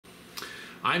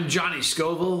I'm Johnny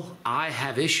Scoville. I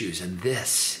have issues, and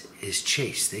this is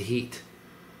Chase the Heat.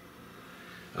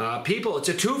 People, it's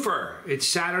a twofer. It's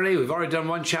Saturday. We've already done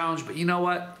one challenge, but you know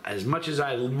what? As much as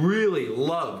I really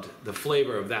loved the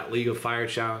flavor of that League of Fire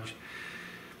challenge,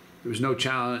 there was no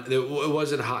challenge. It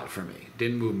wasn't hot for me.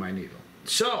 Didn't move my needle.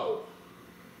 So,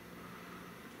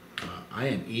 I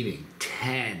am eating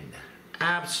 10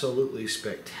 absolutely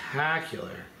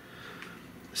spectacular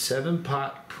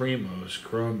 7-pot Primos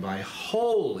grown by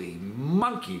Holy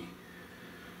Monkey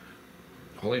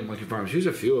Farms. Here's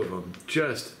a few of them.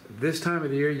 Just this time of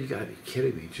the year, you gotta be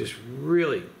kidding me. Just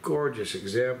really gorgeous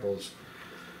examples.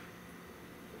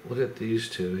 Look at these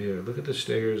two here. Look at the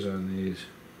stickers on these.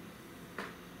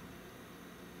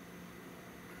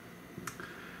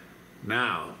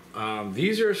 Now,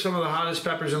 these are some of the hottest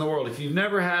peppers in the world. If you've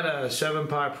never had a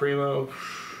 7-pot Primo,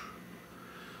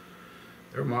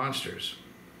 they're monsters.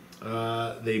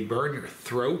 They burn your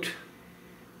throat.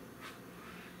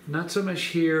 Not so much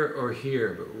here or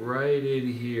here, but right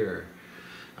in here.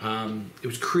 It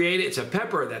was created, it's a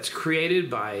pepper that's created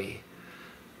by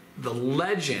the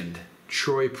legend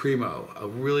Troy Primo, a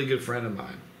really good friend of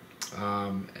mine.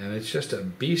 And it's just a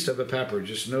beast of a pepper,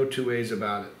 just no two ways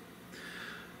about it.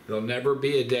 There'll never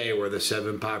be a day where the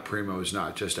 7-pot Primo is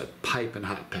not just a piping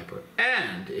hot pepper.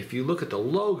 And if you look at the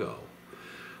logo,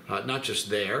 not just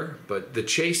there, but the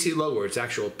Chasey logo, it's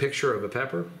actual picture of a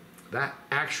pepper. That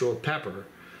actual pepper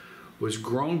was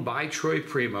grown by Troy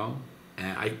Primo,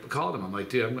 and I called him. I'm like,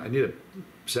 dude, I need a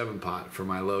 7-pot for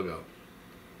my logo.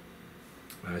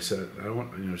 And I said, I don't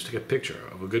want, just take a picture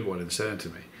of a good one and send it to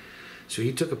me. So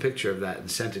he took a picture of that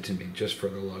and sent it to me just for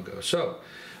the logo. So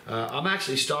I'm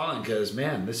actually stalling because,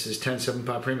 man, this is 10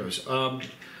 7-pot Primos.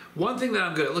 One thing that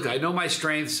I'm good at, look, I know my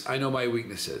strengths, I know my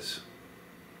weaknesses.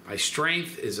 My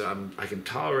strength is I can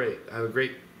tolerate, I have a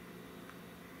great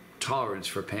tolerance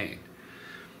for pain.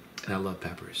 And I love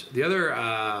peppers. The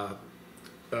other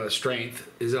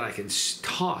strength is that I can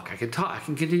talk. I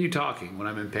can continue talking when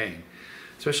I'm in pain,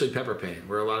 especially pepper pain,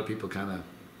 where a lot of people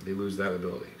they lose that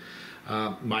ability.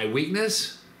 My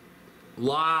weakness,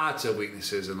 lots of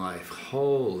weaknesses in life.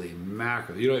 Holy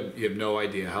mackerel! You have no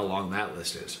idea how long that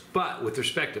list is. But with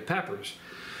respect to peppers,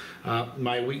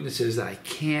 my weakness is that I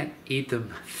can't eat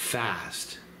them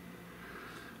fast.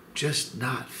 Just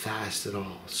not fast at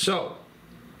all. So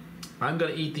I'm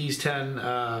going to eat these 10.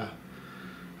 I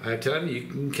have 10. You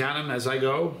can count them as I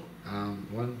go.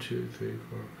 1, 2, 3,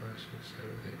 4, 5, 6, 7,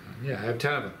 8, 9. Yeah, I have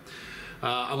 10 of them.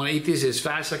 I'm going to eat these as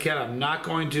fast as I can. I'm not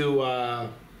going to...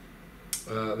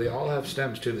 they all have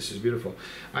stems too. This is beautiful.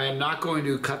 I am not going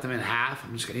to cut them in half.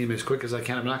 I'm just going to eat them as quick as I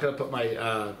can. I'm not going to put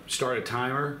my start a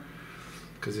timer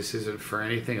because this isn't for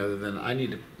anything other than I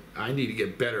need to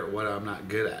get better at what I'm not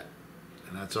good at.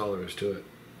 And that's all there is to it.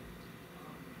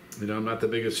 I'm not the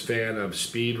biggest fan of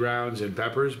speed rounds in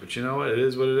peppers, but you know what? It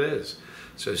is what it is.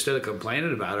 So instead of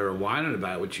complaining about it or whining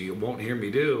about it, which you won't hear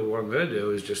me do, what I'm going to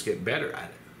do is just get better at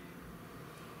it.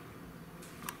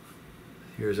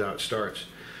 Here's how it starts.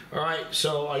 All right,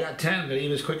 so I got 10. I'm going to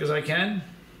eat as quick as I can.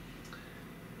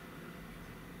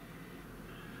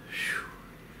 Whew.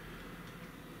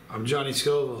 I'm Johnny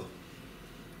Scoville.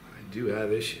 I do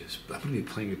have issues, but I'm going to be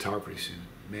playing guitar pretty soon.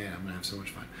 Man, I'm going to have so much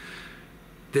fun.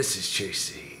 This is Chase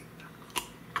the Heat.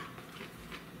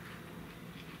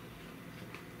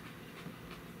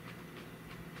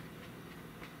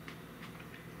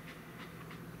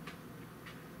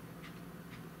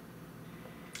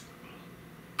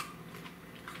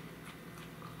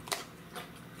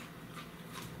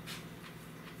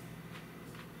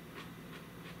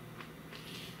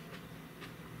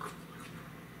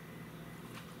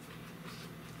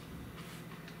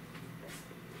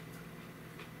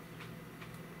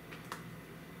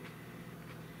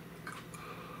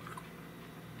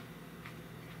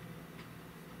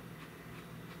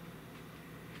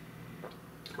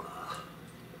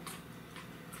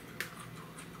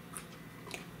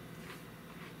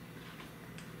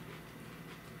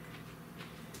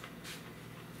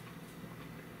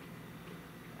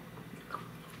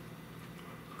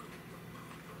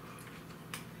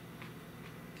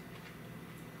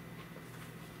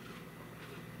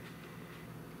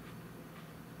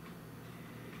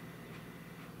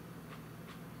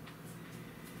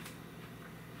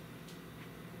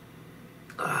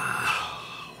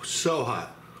 So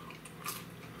hot.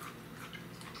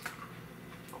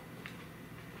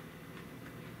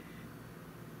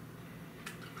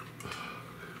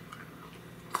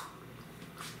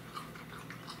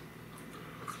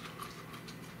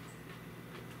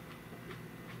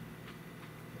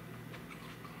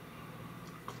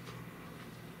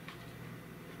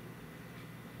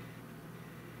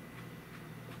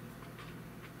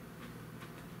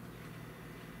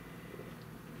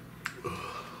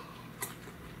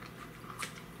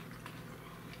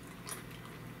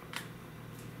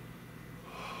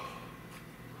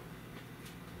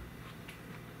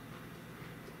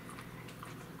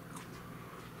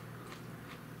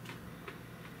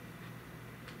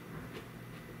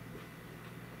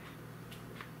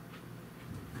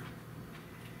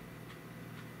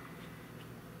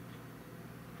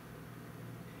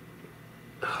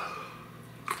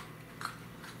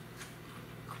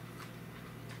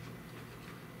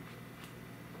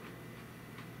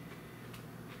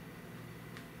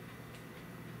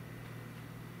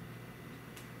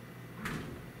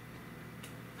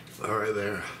 All right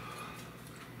there.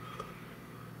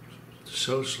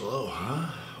 So slow,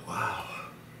 huh? Wow.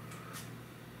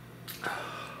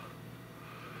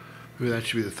 Maybe that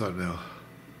should be the thumbnail.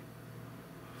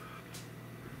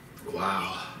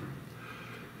 Wow.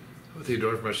 What the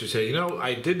endorphin rush to say, you know,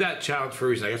 I did that challenge for a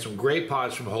reason. I got some great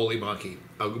pods from Holy Monkey,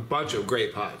 a bunch of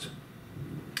great pods.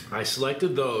 I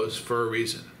selected those for a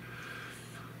reason.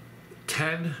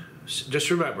 10, just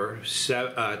remember, 10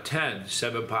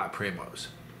 7-pot Primos.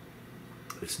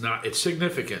 It's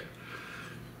significant.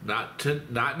 Not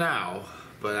now,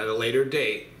 but at a later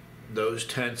date, those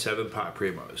 10 7-pot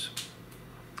Primos.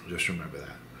 Just remember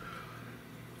that.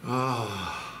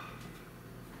 Oh,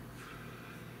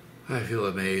 I feel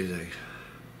amazing.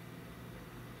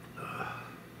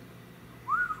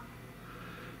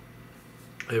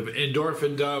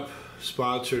 Endorphin Dump,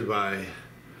 sponsored by,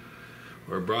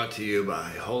 or brought to you by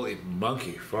Holy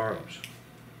Monkey Farms.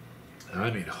 I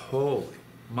mean, holy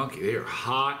monkey, they are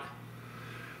hot.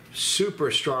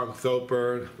 Super strong throat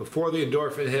burn. Before the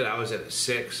endorphin hit, I was at a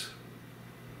 6.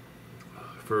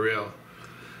 For real.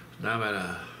 Now I'm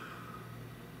at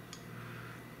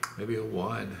maybe a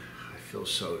 1. I feel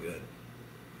so good.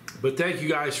 But thank you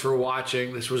guys for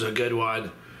watching. This was a good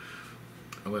one.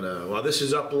 I'm gonna, while this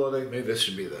is uploading, maybe this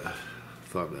should be the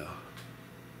thumbnail.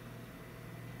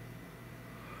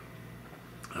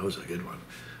 That was a good one.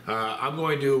 I'm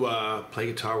going to play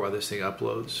guitar while this thing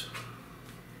uploads.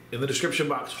 In the description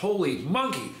box, Holy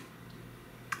Monkey.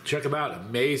 Check them out.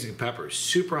 Amazing peppers.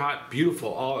 Super hot,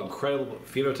 beautiful, all incredible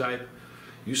phenotype.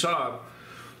 You saw them.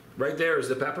 Right there is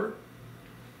the pepper.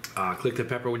 Click the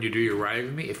pepper when you do your writing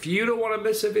with me. If you don't want to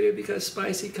miss a video because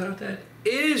spicy content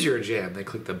is your jam, then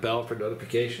click the bell for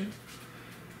notification.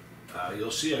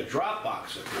 You'll see a drop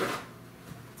box up here.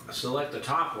 Select the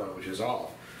top one, which is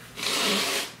all.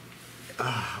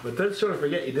 But then sort of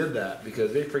forget you did that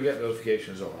because they forget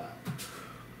notifications a lot.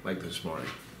 Like this morning.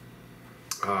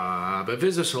 But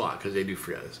visit us a lot because they do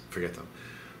forget them.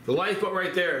 The lifeboat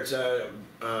right there, it's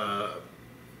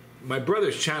my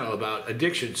brother's channel about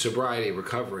addiction, sobriety,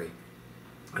 recovery,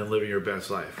 and living your best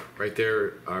life. Right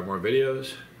there are more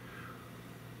videos.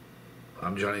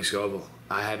 I'm Johnny Scoville.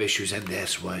 I have issues and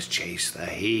this was Chase the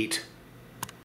Heat.